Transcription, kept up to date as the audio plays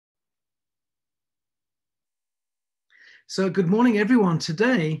So good morning, everyone.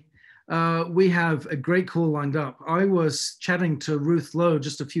 Today, we have a great call lined up. I was chatting to Ruth Lowe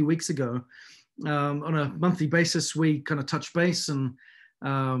just a few weeks ago. On a monthly basis, we kind of touch base and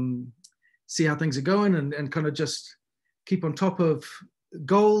see how things are going and kind of just keep on top of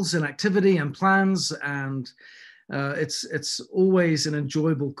goals and activity and plans. And it's always an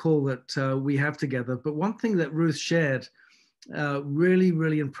enjoyable call that we have together. But one thing that Ruth shared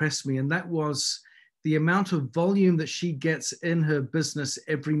really impressed me, and that was the amount of volume that she gets in her business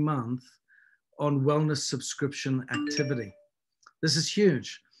every month on wellness subscription activity. This is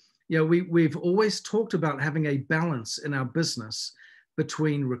huge. You know, we've always talked about having a balance in our business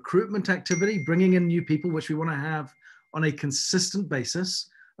between recruitment activity, bringing in new people, which we want to have on a consistent basis,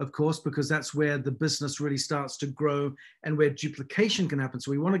 of course, because that's where the business really starts to grow and where duplication can happen.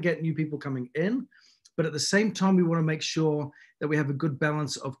 So we want to get new people coming in, but at the same time, we want to make sure that we have a good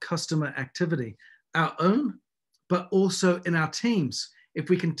balance of customer activity, our own, but also in our teams. If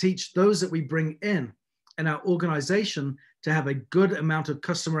we can teach those that we bring in our organization to have a good amount of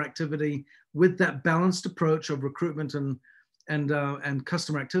customer activity with that balanced approach of recruitment and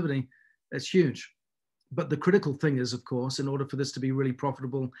customer activity, that's huge. But the critical thing is, of course, in order for this to be really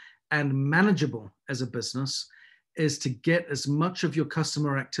profitable and manageable as a business, is to get as much of your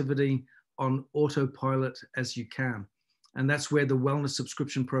customer activity on autopilot as you can. And that's where the wellness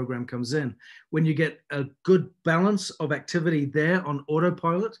subscription program comes in. When you get a good balance of activity there on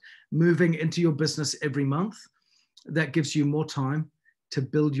autopilot, moving into your business every month, that gives you more time to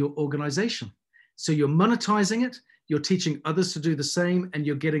build your organization. So you're monetizing it, you're teaching others to do the same, and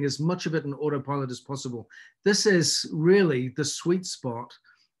you're getting as much of it in autopilot as possible. This is really the sweet spot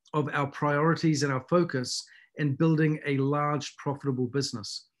of our priorities and our focus in building a large, profitable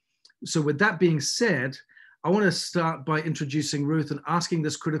business. So with that being said, I want to start by introducing Ruth and asking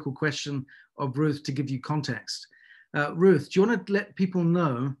this critical question of Ruth to give you context. Ruth, do you want to let people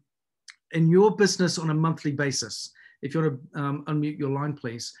know in your business on a monthly basis, if you want to unmute your line,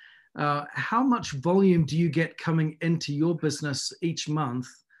 please, how much volume do you get coming into your business each month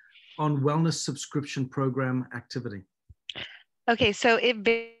on wellness subscription program activity? Okay, so it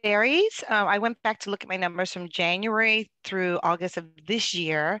varies. I went back to look at my numbers from January through August of this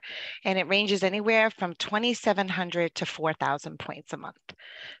year, and it ranges anywhere from 2,700 to 4,000 points a month.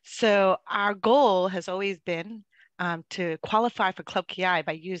 So our goal has always been to qualify for Club KI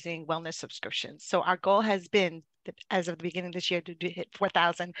by using wellness subscriptions. So our goal has been, as of the beginning of this year, to hit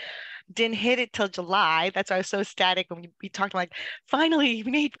 4,000. Didn't hit it till July. That's why I was so ecstatic when we talked, like, finally,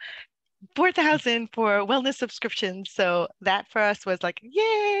 we made 4,000 for wellness subscriptions. So that for us was like,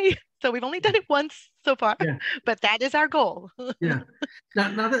 yay. So we've only done it once so far, but that is our goal. Yeah.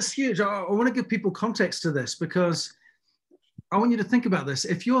 Now that's huge. I want to give people context to this because I want you to think about this.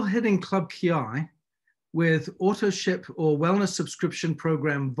 If you're hitting Club KI with auto ship or wellness subscription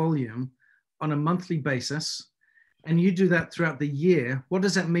program volume on a monthly basis, and you do that throughout the year, what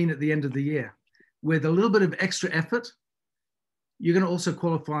does that mean at the end of the year? With a little bit of extra effort, you're going to also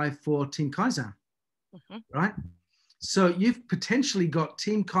qualify for Team Kaizen, right? So you've potentially got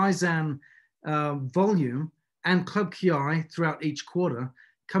Team Kaizen volume and Club KI throughout each quarter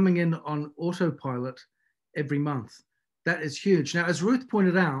coming in on autopilot every month. That is huge. Now, as Ruth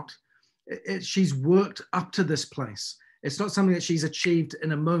pointed out, she's worked up to this place. It's not something that she's achieved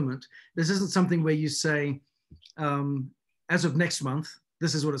in a moment. This isn't something where you say, as of next month,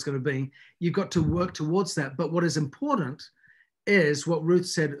 this is what it's going to be. You've got to work towards that. But what is important is what Ruth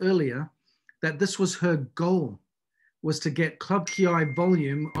said earlier, that this was her goal, was to get Club KI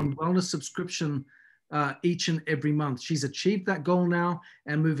volume on wellness subscription each and every month. She's achieved that goal now,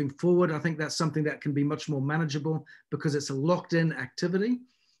 and moving forward, I think that's something that can be much more manageable because it's a locked in activity,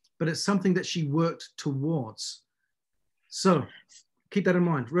 but it's something that she worked towards. So keep that in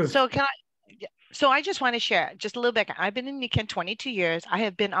mind, Ruth. So I just want to share just a little bit. I've been in Nikken 22 years. I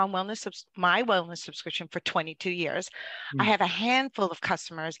have been on my wellness subscription for 22 years. I have a handful of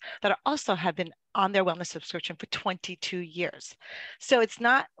customers that also have been on their wellness subscription for 22 years. So it's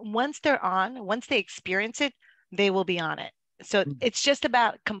not, once they experience it, they will be on it. So it's just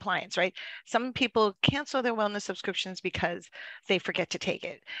about compliance, right? Some people cancel their wellness subscriptions because they forget to take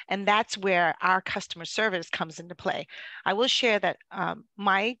it. And that's where our customer service comes into play. I will share that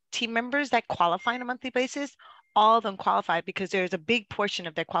my team members that qualify on a monthly basis, all of them qualify because there's a big portion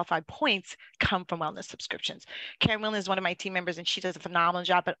of their qualified points come from wellness subscriptions. Karen Willen is one of my team members and she does a phenomenal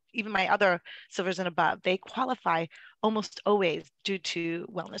job, but even my other silvers and above, they qualify almost always due to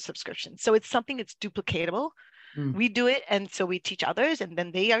wellness subscriptions. So it's something that's duplicatable. We do it, and so we teach others, and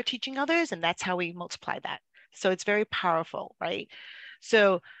then they are teaching others, and that's how we multiply that. So it's very powerful, right?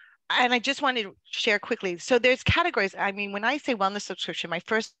 So and I just wanted to share quickly. So there's categories. I mean, when I say wellness subscription, my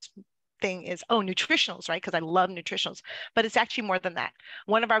first thing is, oh, nutritionals, right? Because I love nutritionals, but it's actually more than that.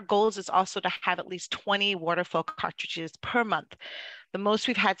 One of our goals is also to have at least 20 waterfall cartridges per month. The most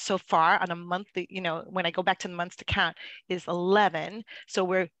we've had so far on a monthly, when I go back to the months to count, is 11. So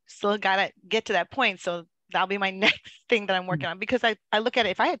we're still got to get to that point. So that'll be my next thing that I'm working on, because I look at it,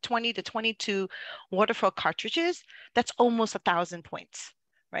 if I had 20 to 22 waterfall cartridges, that's almost 1,000 points,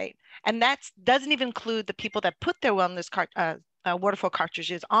 right? And that doesn't even include the people that put their waterfall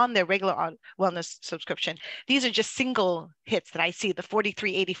cartridges on their regular wellness subscription. These are just single hits that I see, the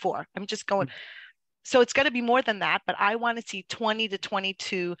 4384. I'm just going, so it's going to be more than that, but I want to see 20 to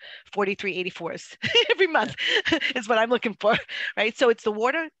 22 4384s every month is what I'm looking for, right? So it's the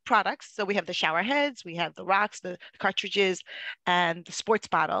water products. So we have the shower heads, we have the rocks, the cartridges, and the sports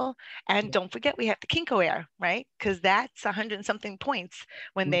bottle. And don't forget, we have the Kinko Air, right? Because that's 100 and something points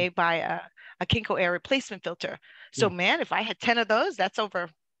when they buy a Kinko Air replacement filter. So man, if I had 10 of those, that's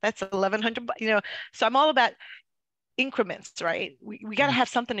 1,100, so I'm all about increments, right? We got to have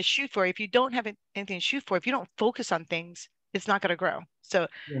something to shoot for. If you don't have anything to shoot for, if you don't focus on things, it's not going to grow. So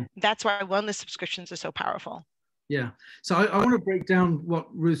that's why wellness subscriptions are so powerful. Yeah. So I want to break down what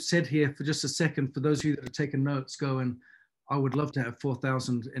Ruth said here for just a second. For those of you that are taking notes, I would love to have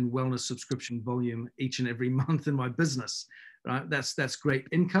 4,000 in wellness subscription volume each and every month in my business, right? That's great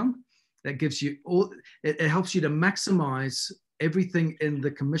income. That gives you it helps you to maximize everything in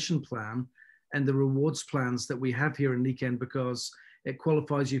the commission plan and the rewards plans that we have here in Nikken, because it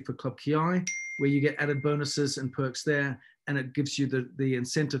qualifies you for Club Ki, where you get added bonuses and perks there, and it gives you the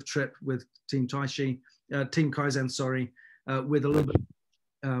incentive trip with Team Kaizen, with a little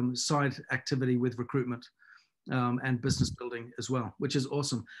bit side activity with recruitment and business building as well, which is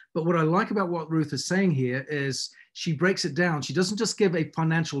awesome. But what I like about what Ruth is saying here is she breaks it down. She doesn't just give a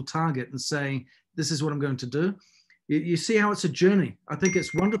financial target and say, this is what I'm going to do. You see how it's a journey. I think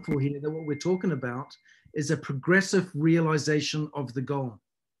it's wonderful here that what we're talking about is a progressive realization of the goal.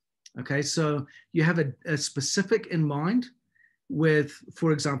 Okay, so you have a specific in mind with,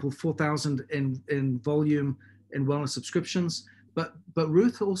 for example, 4,000 in volume in wellness subscriptions. But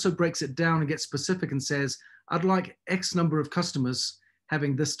Ruth also breaks it down and gets specific and says, I'd like X number of customers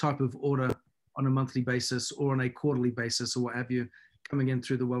having this type of order on a monthly basis or on a quarterly basis or what have you, coming in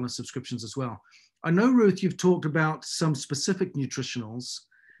through the wellness subscriptions as well. I know, Ruth, you've talked about some specific nutritionals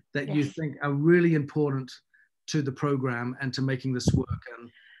that you think are really important to the program and to making this work.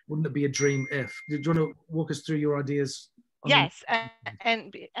 And wouldn't it be a dream if? Do you want to walk us through your ideas? Yes,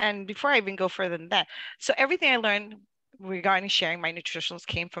 and before I even go further than that, so everything I learned regarding sharing my nutritionals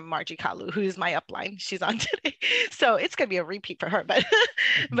came from Margie Kalu, who is my upline. She's on today, so it's going to be a repeat for her. But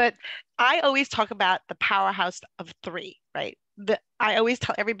but I always talk about the powerhouse of three, right? I always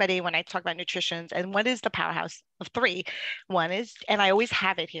tell everybody when I talk about nutrition, and what is the powerhouse of three? One is, and I always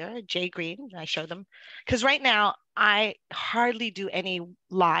have it here, Jay Green, and I show them, because right now I hardly do any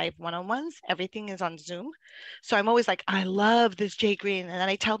live one-on-ones. Everything is on Zoom. So I'm always like, I love this Jay Green. And then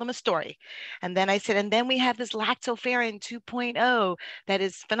I tell them a story. And then I said, and then we have this lactoferrin 2.0 that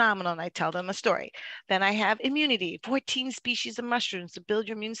is phenomenal. And I tell them a story. Then I have immunity, 14 species of mushrooms to build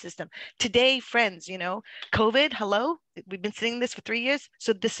your immune system. Today, friends, COVID, hello, we've been sitting this for 3 years.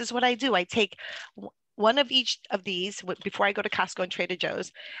 So this is what I do. I take one of each of these before I go to Costco and Trader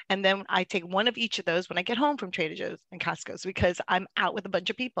Joe's. And then I take one of each of those when I get home from Trader Joe's and Costco's, because I'm out with a bunch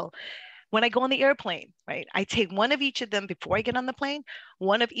of people. When I go on the airplane, right, I take one of each of them before I get on the plane,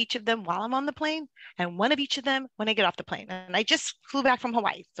 one of each of them while I'm on the plane, and one of each of them when I get off the plane. And I just flew back from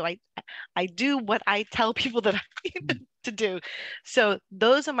Hawaii. So I do what I tell people that I need to do. So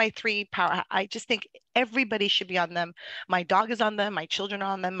those are my three power. I just think everybody should be on them. My dog is on them. My children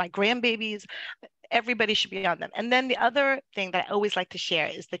are on them. My grandbabies, everybody should be on them. And then the other thing that I always like to share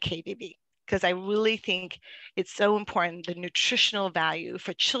is the KBB, because I really think it's so important, the nutritional value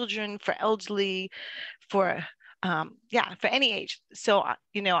for children, for elderly, for any age. So,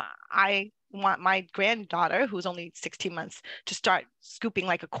 I want my granddaughter, who's only 16 months, to start scooping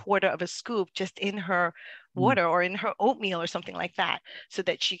like a quarter of a scoop just in her water or in her oatmeal or something like that, so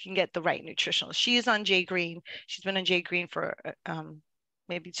that she can get the right nutritional. She is on Jay Green. She's been on Jay Green for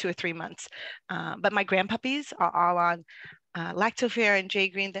maybe 2 or 3 months. But my grandpuppies are all on lactoferrin and Jay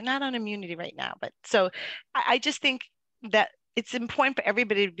Green. They're not on immunity right now. But so I just think that it's important for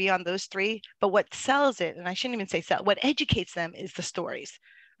everybody to be on those three. But what sells it, and I shouldn't even say sell, what educates them is the stories.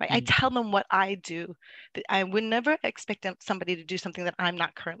 Right? I tell them what I do. I would never expect somebody to do something that I'm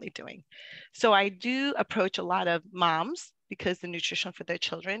not currently doing. So I do approach a lot of moms because the nutrition for their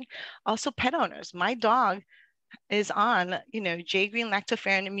children, also pet owners. My dog is on, J Green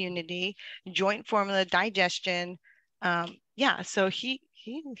lactoferrin immunity, joint formula, digestion. Yeah, so he's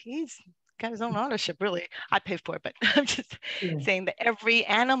got his own ownership, really. I pay for it, but I'm just saying that every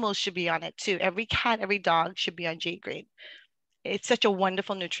animal should be on it too. Every cat, every dog should be on J Green. It's such a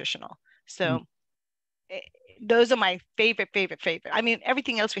wonderful nutritional. So those are my favorite. I mean,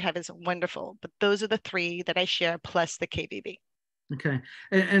 everything else we have is wonderful, but those are the three that I share plus the KVB. Okay.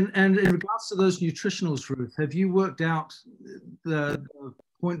 And in regards to those nutritionals, Ruth, have you worked out the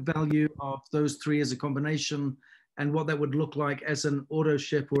point value of those three as a combination and what that would look like as an auto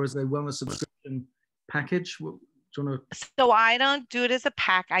ship or as a wellness subscription package? So I don't do it as a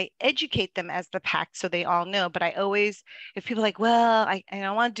pack. I educate them as the pack so they all know. But I always, if people are like, well, I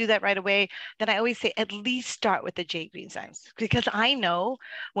don't want to do that right away, then I always say at least start with the J Green Zymes, because I know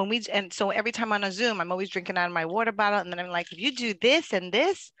and so every time on a Zoom, I'm always drinking out of my water bottle. And then I'm like, if you do this and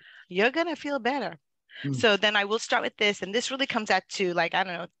this, you're going to feel better. So then I will start with this. And this really comes out to, like, I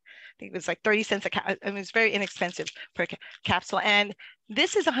don't know, I think it was like 30 cents a capsule. I mean, it's very inexpensive per capsule. And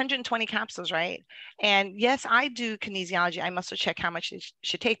this is 120 capsules, right? And yes, I do kinesiology. I muscle check how much it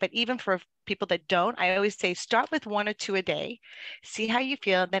should take. But even for people that don't, I always say start with 1 or 2 a day, see how you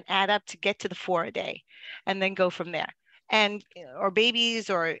feel, then add up to get to the 4 a day, and then go from there. And or babies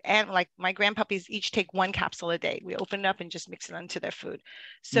and like my grandpuppies each take 1 capsule a day. We open it up and just mix it into their food.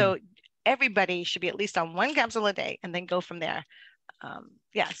 So everybody should be at least on 1 capsule a day and then go from there.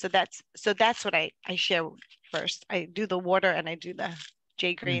 Yeah, so that's what I share first. I do the water and I do the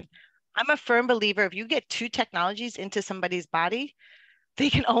J Green. I'm a firm believer if you get 2 technologies into somebody's body, they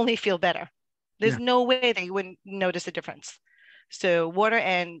can only feel better. There's no way they wouldn't notice a difference. So water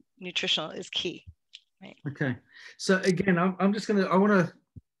and nutritional is key. Right? Okay. So again, I want to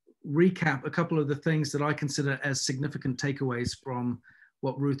recap a couple of the things that I consider as significant takeaways from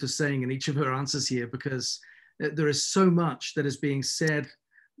what Ruth is saying in each of her answers here, because there is so much that is being said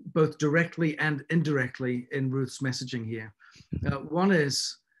both directly and indirectly in Ruth's messaging here. One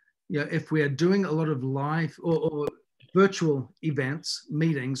is, if we are doing a lot of live or virtual events,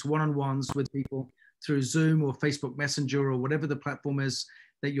 meetings, one-on-ones with people through Zoom or Facebook Messenger or whatever the platform is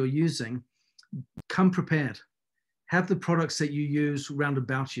that you're using, come prepared. Have the products that you use round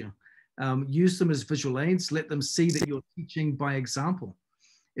about you. Use them as visual aids. Let them see that you're teaching by example.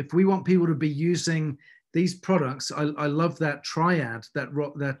 If we want people to be using these products, I love that triad that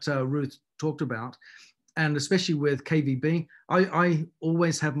Ruth talked about, and especially with KVB. I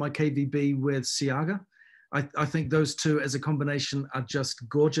always have my KVB with Ciaga. I think those two as a combination are just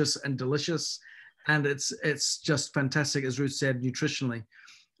gorgeous and delicious, and it's just fantastic, as Ruth said, nutritionally.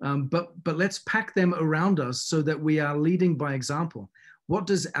 But let's pack them around us so that we are leading by example. What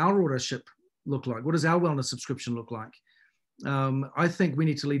does our authorship look like? What does our wellness subscription look like? I think we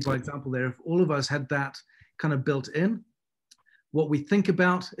need to lead by example there. If all of us had that kind of built in, what we think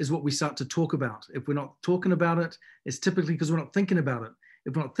about is what we start to talk about. If we're not talking about it, it's typically because we're not thinking about it.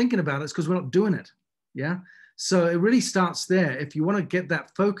 If we're not thinking about it, it's because we're not doing it. Yeah. So it really starts there. If you want to get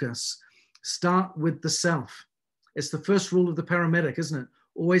that focus, start with the self. It's the first rule of the paramedic, isn't it?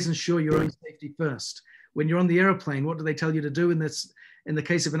 Always ensure your own safety first. When you're on the airplane, what do they tell you to do in the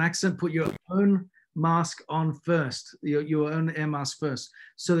case of an accident? Put your own mask on first, your own air mask first,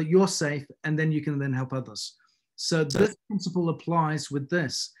 so that you're safe, and then you can then help others. So this principle applies with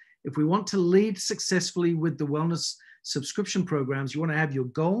this. If we want to lead successfully with the wellness subscription programs, you want to have your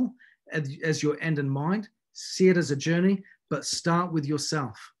goal as your end in mind, see it as a journey, but start with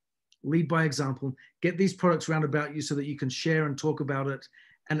yourself. Lead by example, get these products round about you so that you can share and talk about it.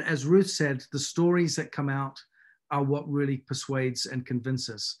 And as Ruth said, the stories that come out are what really persuades and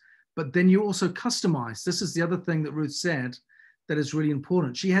convinces. But then you also customize. This is the other thing that Ruth said that is really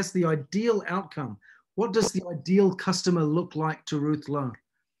important. She has the ideal outcome. What does the ideal customer look like to Ruth Lowe?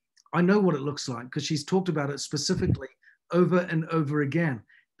 I know what it looks like because she's talked about it specifically over and over again.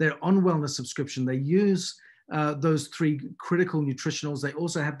 They're on wellness subscription. They use those 3 critical nutritionals. They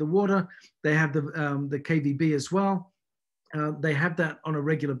also have the water. They have the KVB as well. They have that on a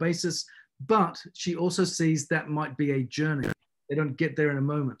regular basis, but she also sees that might be a journey. They don't get there in a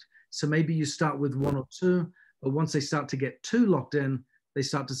moment. So maybe you start with 1 or 2, but once they start to get 2 locked in, they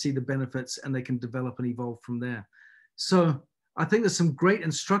start to see the benefits and they can develop and evolve from there. So I think there's some great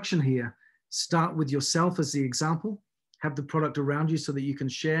instruction here. Start with yourself as the example. Have the product around you so that you can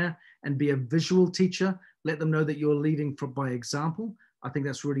share and be a visual teacher. Let them know that you're leading by example. I think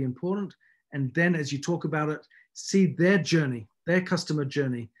that's really important. And then as you talk about it, see their journey, their customer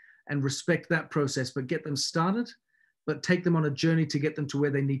journey, and respect that process, but get them started, but take them on a journey to get them to where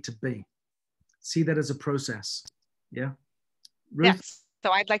they need to be. See that as a process. Yeah. Ruth? Yes.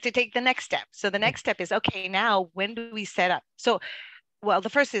 So I'd like to take the next step. So the next step is, okay, now when do we set up? So, well,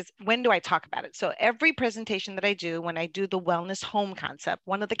 the first is, when do I talk about it? So every presentation that I do, when I do the wellness home concept,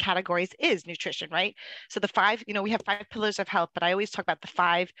 one of the categories is nutrition, right? So the five, we have 5 pillars of health, but I always talk about the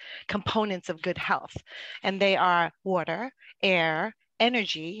 5 components of good health. And they are water, air,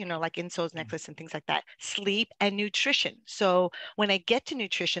 energy, like insoles, necklace, and things like that, sleep, and nutrition. So when I get to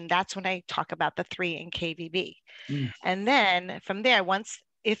nutrition, that's when I talk about the 3 in KVB. And then from there,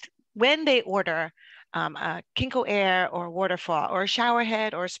 when they order a Kinko Air or Waterfall or a shower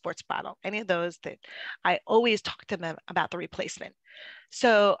head or a sports bottle, any of those, that I always talk to them about the replacement.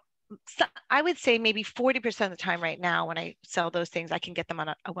 So I would say maybe 40% of the time right now when I sell those things, I can get them on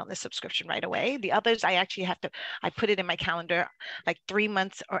a wellness subscription right away. The others, I actually I put it in my calendar like 3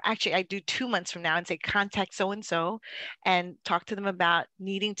 months, or actually I do 2 months from now, and say, contact so-and-so and talk to them about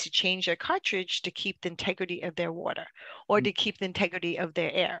needing to change their cartridge to keep the integrity of their water, or to keep the integrity of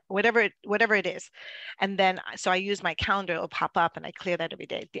their air, whatever it is. And then, so I use my calendar, it'll pop up, and I clear that every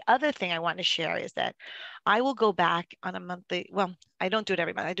day. The other thing I want to share is that I will go back on a monthly, well, I don't do it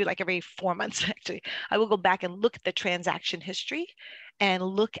every month. I do like every 4 months, actually. I will go back and look at the transaction history and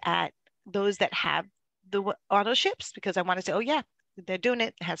look at those that have the auto ships, because I want to say, oh yeah, they're doing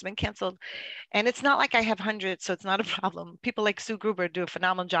it. It has been canceled. And it's not like I have hundreds, so it's not a problem. People like Sue Gruber do a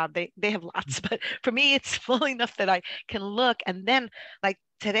phenomenal job. They have lots, but for me, it's full enough that I can look. And then, like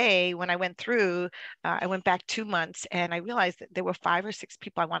today, when I went through, I went back 2 months, and I realized that there were 5 or 6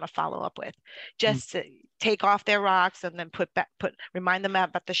 people I want to follow up with, just to take off their rocks and then remind them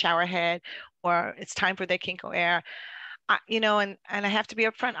about the shower head, or it's time for their Kinko Air. And I have to be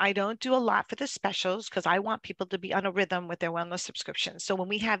upfront. I don't do a lot for the specials because I want people to be on a rhythm with their wellness subscription. So when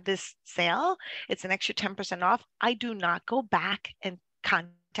we have this sale, it's an extra 10% off. I do not go back and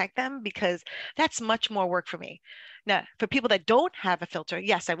contact them, because that's much more work for me. Now, for people that don't have a filter,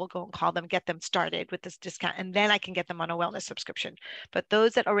 yes, I will go and call them, get them started with this discount, and then I can get them on a wellness subscription. But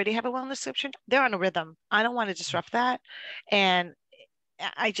those that already have a wellness subscription, they're on a rhythm. I don't want to disrupt that. And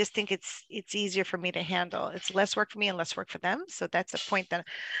I just think it's easier for me to handle. It's less work for me and less work for them. So that's a point that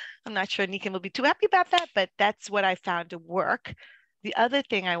I'm not sure Nikan will be too happy about that, but that's what I found to work. The other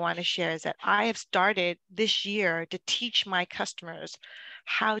thing I want to share is that I have started this year to teach my customers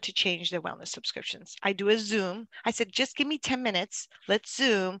how to change their wellness subscriptions. I do a Zoom. I said, just give me 10 minutes. Let's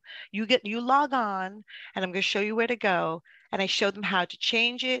Zoom. You log on, and I'm going to show you where to go. And I show them how to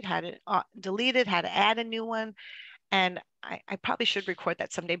change it, how to delete it, how to add a new one. And I probably should record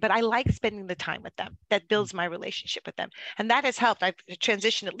that someday, but I like spending the time with them. That builds my relationship with them. And that has helped. I've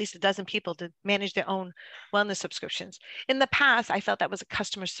transitioned at least a dozen people to manage their own wellness subscriptions. In the past, I felt that was a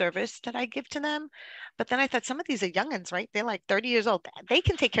customer service that I give to them. But then I thought, some of these are youngins, right? They're like 30 years old. They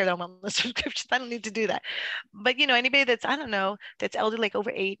can take care of their wellness subscriptions. I don't need to do that. But, anybody that's, I don't know, that's elderly, like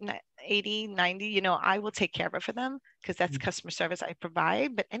over 80, 90, I will take care of it for them, because that's customer service I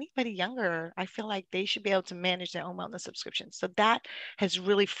provide. But anybody younger, I feel like they should be able to manage their own wellness subscription. So that has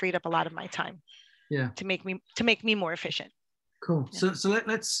really freed up a lot of my time. To make me more efficient. Cool. Yeah. So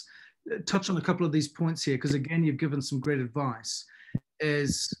let's touch on a couple of these points here, because again, you've given some great advice.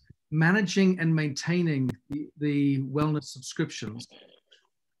 Is managing and maintaining the wellness subscriptions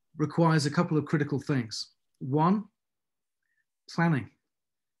requires a couple of critical things. One, planning.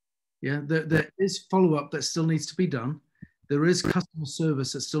 Yeah, there is follow-up that still needs to be done. There is customer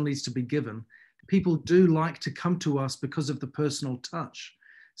service that still needs to be given. People do like to come to us because of the personal touch.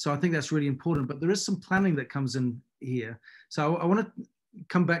 So I think that's really important, but there is some planning that comes in here. So I want to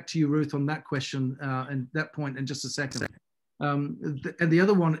come back to you, Ruth, on that question and that point in just a second. And the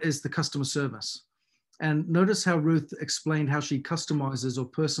other one is the customer service. And notice how Ruth explained how she customizes or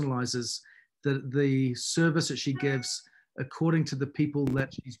personalizes the service that she gives according to the people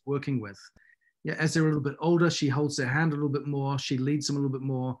that she's working with. Yeah, as they're a little bit older, she holds their hand a little bit more. She leads them a little bit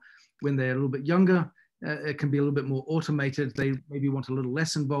more. When they're a little bit younger, it can be a little bit more automated. They maybe want a little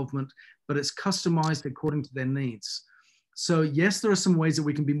less involvement, but it's customized according to their needs. So yes, there are some ways that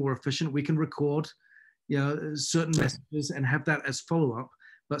we can be more efficient. We can record, certain messages and have that as follow-up.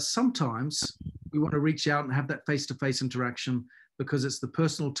 But sometimes we want to reach out and have that face-to-face interaction, because it's the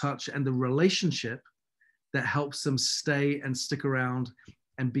personal touch and the relationship that helps them stay and stick around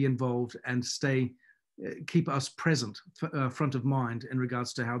and be involved and keep us present, front of mind in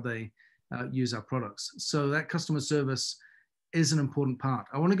regards to how they use our products. So that customer service is an important part.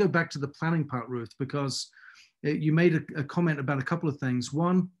 I want to go back to the planning part, Ruth, because you made a comment about a couple of things.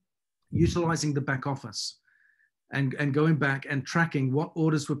 One, utilizing the back office and going back and tracking what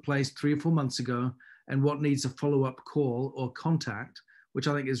orders were placed 3 or 4 months ago and what needs a follow-up call or contact, which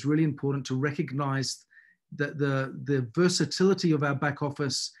I think is really important to recognize the versatility of our back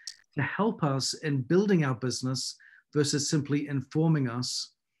office to help us in building our business versus simply informing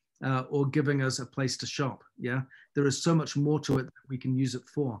us or giving us a place to shop. Yeah, there is so much more to it that we can use it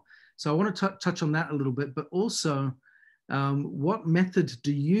for. So I want to touch on that a little bit, but also what method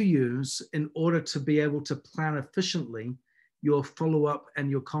do you use in order to be able to plan efficiently your follow-up and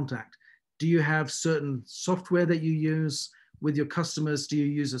your contact? Do you have certain software that you use with your customers? Do you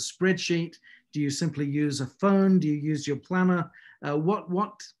use a spreadsheet? Do you simply use a phone? Do you use your planner?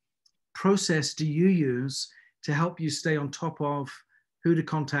 What process do you use to help you stay on top of who to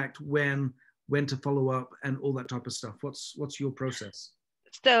contact, when to follow up, and all that type of stuff? What's your process?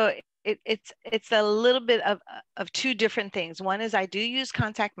 So it's a little bit of two different things. One is I do use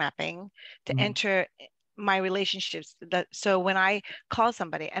contact mapping to enter my relationships. So when I call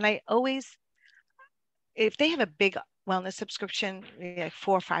somebody, and I always, if they have a big wellness subscription, like $400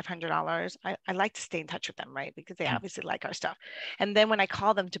 or $500, I like to stay in touch with them, right? Because they obviously like our stuff. And then when I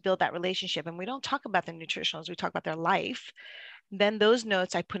call them to build that relationship, and we don't talk about the nutritionals, we talk about their life, then those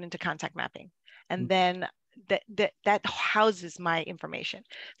notes I put into contact mapping. And then that houses my information.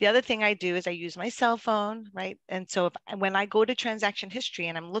 The other thing I do is I use my cell phone, right? And so when I go to transaction history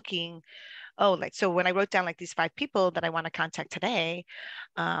and I'm looking, so when I wrote down like these 5 people that I want to contact today,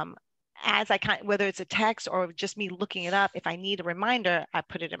 as whether it's a text or just me looking it up, if I need a reminder, I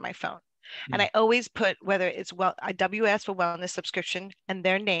put it in my phone. And I always put whether it's a WS for wellness subscription and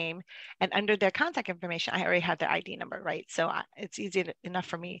their name, and under their contact information, I already have their ID number, right? So it's easy enough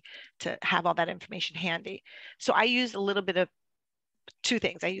for me to have all that information handy. So I use a little bit of 2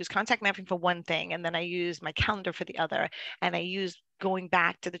 things. I use contact mapping for one thing, and then I use my calendar for the other. And I use going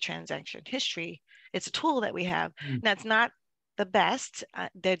back to the transaction history. It's a tool that we have. Now, it's not the best.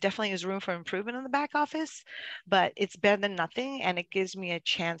 There definitely is room for improvement in the back office, but it's better than nothing. And it gives me a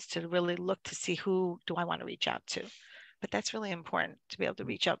chance to really look to see who do I want to reach out to. But that's really important, to be able to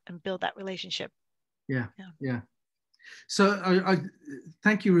reach out and build that relationship. Yeah. So I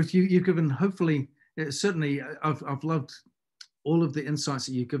thank you, Ruth. You've given, hopefully, certainly, I've loved all of the insights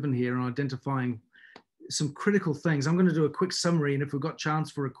that you've given here on identifying some critical things. I'm going to do a quick summary, and if we've got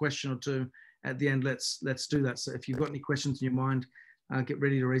chance for a question or two at the end, let's do that. So if you've got any questions in your mind, get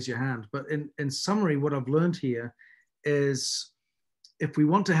ready to raise your hand. But in summary, what I've learned here is if we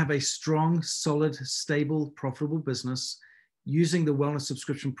want to have a strong, solid, stable, profitable business, using the wellness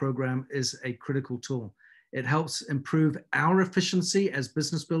subscription program is a critical tool. It helps improve our efficiency as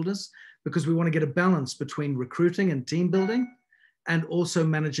business builders, because we want to get a balance between recruiting and team building, and also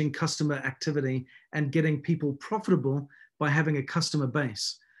managing customer activity and getting people profitable by having a customer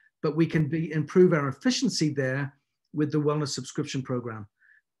base. But we can improve our efficiency there with the wellness subscription program.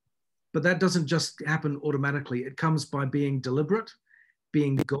 But that doesn't just happen automatically. It comes by being deliberate,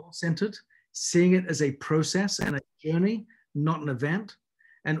 being goal-centered, seeing it as a process and a journey, not an event,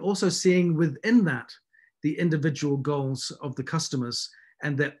 and also seeing within that the individual goals of the customers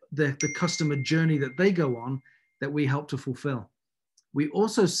and the customer journey that they go on that we help to fulfill. We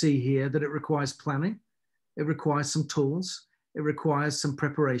also see here that it requires planning, it requires some tools, it requires some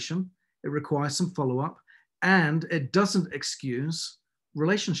preparation, it requires some follow-up, and it doesn't excuse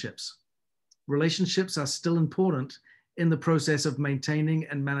relationships. Relationships are still important in the process of maintaining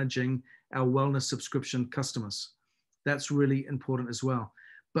and managing our wellness subscription customers. That's really important as well.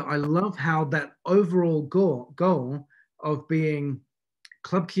 But I love how that overall goal of being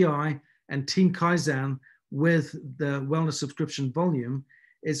Club Ki and Team Kaizen with the wellness subscription volume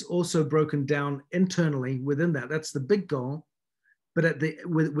is also broken down internally within that. That's the big goal. But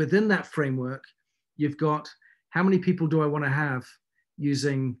within that framework, you've got how many people do I want to have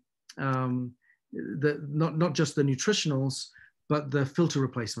using not just the nutritionals, but the filter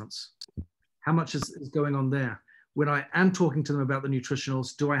replacements. How much is going on there? When I am talking to them about the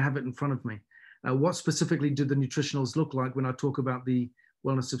nutritionals, do I have it in front of me? What specifically do the nutritionals look like when I talk about the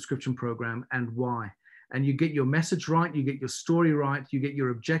wellness subscription program, and why? And you get your message right, you get your story right, you get your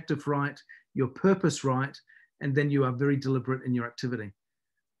objective right, your purpose right, and then you are very deliberate in your activity.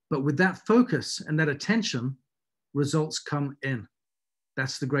 But with that focus and that attention, results come in.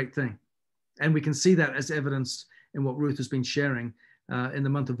 That's the great thing. And we can see that as evidenced in what Ruth has been sharing in the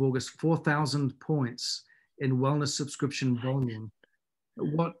month of August, 4,000 points in wellness subscription volume.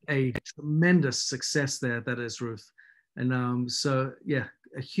 What a tremendous success there that is, Ruth. And so, yeah,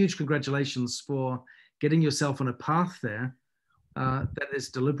 a huge congratulations for getting yourself on a path there that is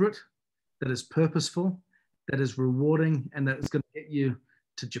deliberate, that is purposeful, that is rewarding, and that is going to get you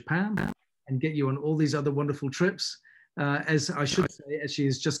to Japan and get you on all these other wonderful trips. As I should say, as she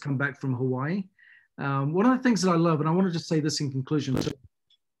has just come back from Hawaii. One of the things that I love, and I want to just say this in conclusion too,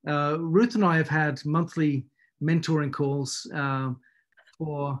 Ruth and I have had monthly mentoring calls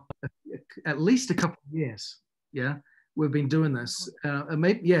for at least a couple of years. Yeah, we've been doing this.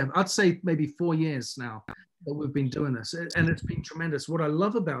 Maybe, yeah, I'd say maybe 4 years now that we've been doing this, and it's been tremendous. What I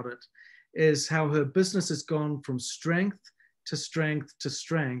love about it is how her business has gone from strength to strength to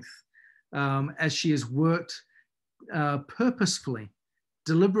strength as she has worked purposefully,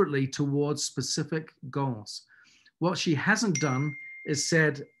 deliberately towards specific goals. What she hasn't done is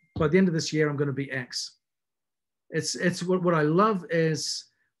said, by the end of this year, I'm going to be X. It's what I love is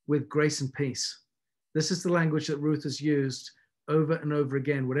with grace and peace. This is the language that Ruth has used over and over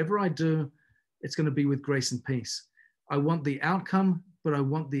again. Whatever I do, it's going to be with grace and peace. I want the outcome, but I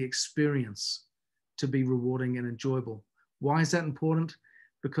want the experience to be rewarding and enjoyable. Why is that important?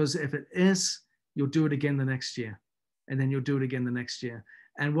 Because if it is, you'll do it again the next year, and then you'll do it again the next year.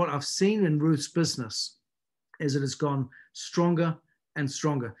 And what I've seen in Ruth's business is it has gone stronger and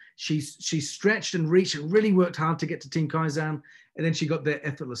stronger. She stretched and reached and really worked hard to get to Team Kaizen, and then she got there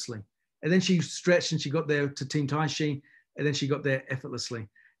effortlessly. And then she stretched and she got there to Team Tai Chi, and then she got there effortlessly.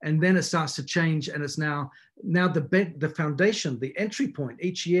 And then it starts to change, and it's now the foundation, the entry point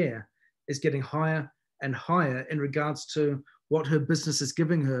each year is getting higher and higher in regards to what her business is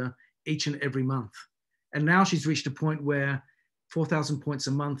giving her each and every month. And now she's reached a point where 4,000 points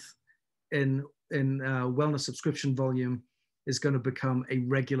a month in wellness subscription volume is going to become a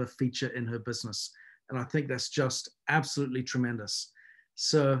regular feature in her business. And I think that's just absolutely tremendous.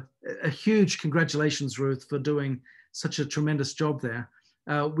 So a huge congratulations, Ruth, for doing such a tremendous job there.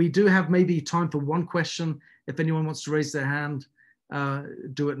 We do have maybe time for one question. If anyone wants to raise their hand,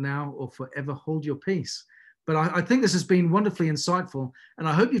 do it now or forever hold your peace. But I think this has been wonderfully insightful, and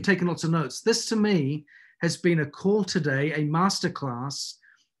I hope you've taken lots of notes. This to me has been a call today, a masterclass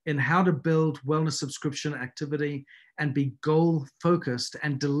in how to build wellness subscription activity and be goal focused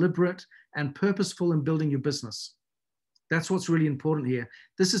and deliberate and purposeful in building your business. That's what's really important here.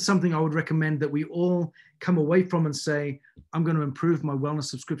 This is something I would recommend that we all come away from and say, I'm going to improve my wellness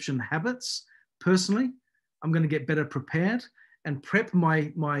subscription habits personally. I'm going to get better prepared and prep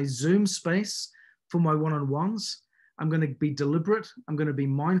my Zoom space for my one-on-ones. I'm going to be deliberate. I'm going to be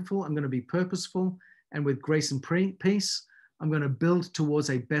mindful. I'm going to be purposeful. And with grace and peace, I'm going to build towards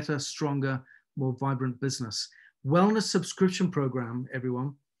a better, stronger, more vibrant business. Wellness subscription program,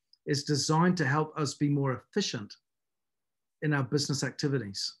 everyone, is designed to help us be more efficient in our business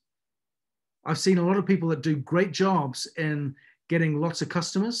activities. I've seen a lot of people that do great jobs in getting lots of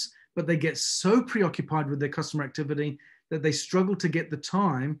customers, but they get so preoccupied with their customer activity that they struggle to get the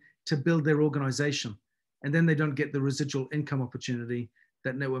time to build their organization. And then they don't get the residual income opportunity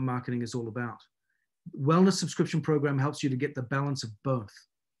that network marketing is all about. Wellness subscription program helps you to get the balance of both.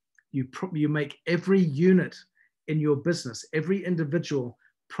 You make every unit in your business, every individual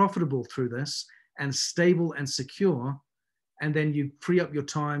profitable through this and stable and secure. And then you free up your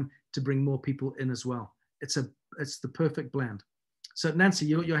time to bring more people in as well. It's the perfect blend. So Nancy,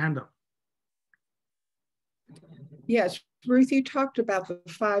 your hand up. Yes, Ruth, you talked about the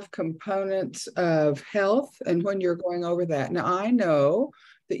 5 components of health and when you're going over that. Now, I know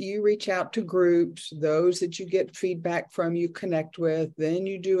that you reach out to groups, those that you get feedback from, you connect with, then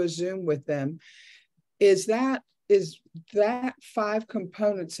you do a Zoom with them. Is that 5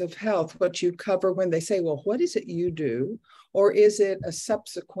 components of health what you cover when they say, well, what is it you do? Or is it a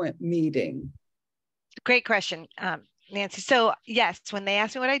subsequent meeting? Great question, Nancy. So yes, when they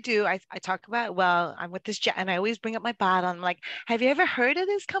ask me what I do, I talk about, well, I'm with this, and I always bring up my bottle. I'm like, have you ever heard of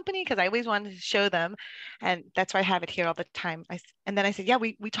this company? Because I always wanted to show them. And that's why I have it here all the time. And then I said, yeah,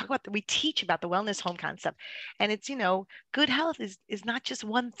 we talk about, we teach about the wellness home concept. And it's, good health is not just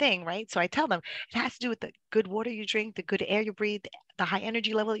one thing, right? So I tell them it has to do with the good water you drink, the good air you breathe, the high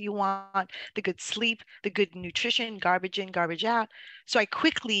energy level that you want, the good sleep, the good nutrition, garbage in, garbage out. So I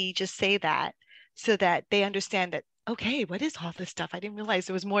quickly just say that so that they understand that, okay, what is all this stuff? I didn't realize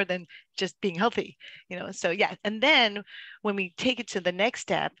it was more than just being healthy, So yeah. And then when we take it to the next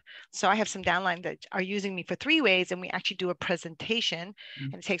step, so I have some downline that are using me for 3 ways, and we actually do a presentation,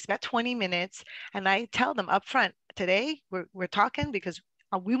 and it takes about 20 minutes. And I tell them up front, today we're talking because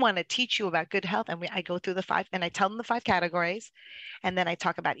we want to teach you about good health. And I go through the 5, and I tell them the 5 categories, and then I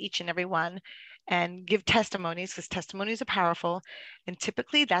talk about each and every one and give testimonies, because testimonies are powerful. And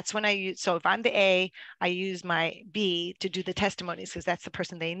typically that's when I use, so if I'm the A, I use my B to do the testimonies, because that's the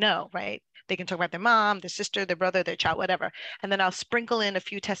person they know, right? They can talk about their mom, their sister, their brother, their child, whatever. And then I'll sprinkle in a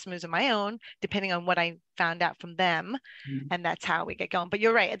few testimonies of my own, depending on what I found out from them. And that's how we get going. But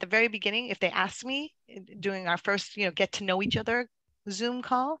you're right, at the very beginning, if they ask me doing our first, get to know each other Zoom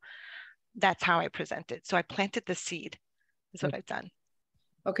call, that's how I present it. So I planted the seed, is what I've done.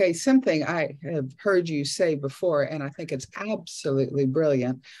 Okay, something I have heard you say before, and I think it's absolutely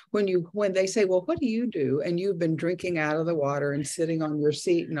brilliant. When they say, "Well, what do you do?" and you've been drinking out of the water and sitting on your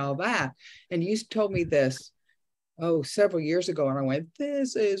seat and all that, and you told me this, oh, several years ago, and I went,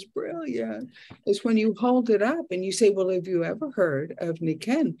 "This is brilliant," is when you hold it up and you say, "Well, have you ever heard of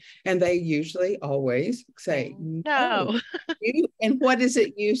Niken?" And they usually always say, "No." No. And what is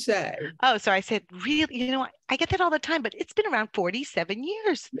it you say? Oh, so I said, really, I get that all the time, but it's been around 47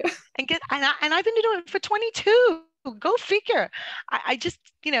 years. And I've been doing it for 22. Go figure. I just,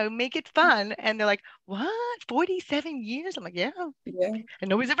 make it fun. And they're like, what? 47 years? I'm like, yeah. Yeah. And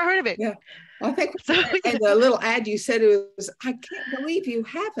nobody's ever heard of it. Yeah. I think, So, and the little ad you said, it was, "I can't believe you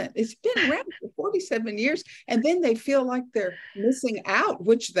haven't. It's been around for 47 years. And then they feel like they're missing out,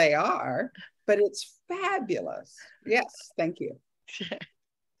 which they are, but it's fabulous. Yes. Thank you.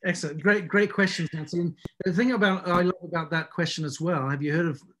 Excellent. Great questions, Nancy. And the thing I love about that question as well, have you heard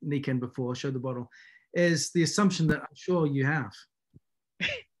of Niken before? Show the bottle, is the assumption that I'm sure you have.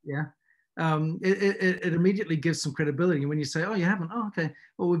 Yeah. It immediately gives some credibility. And when you say, "Oh, you haven't," "Oh, okay.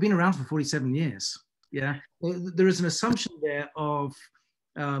 Well, we've been around for 47 years. Yeah. There is an assumption there of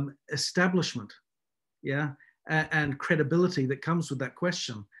establishment. Yeah. And credibility that comes with that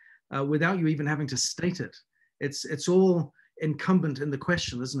question without you even having to state it. It's all incumbent in the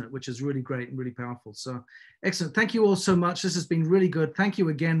question, isn't it? Which is really great and really powerful. So excellent. Thank you all so much. This has been really good. Thank you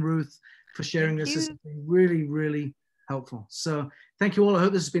again, Ruth, for sharing this. This has been really, really helpful. So thank you all. I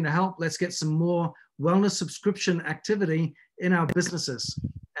hope this has been a help. Let's get some more wellness subscription activity in our businesses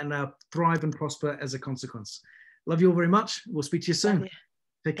and thrive and prosper as a consequence. Love you all very much. We'll speak to you soon.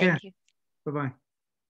 Take care. Bye-bye.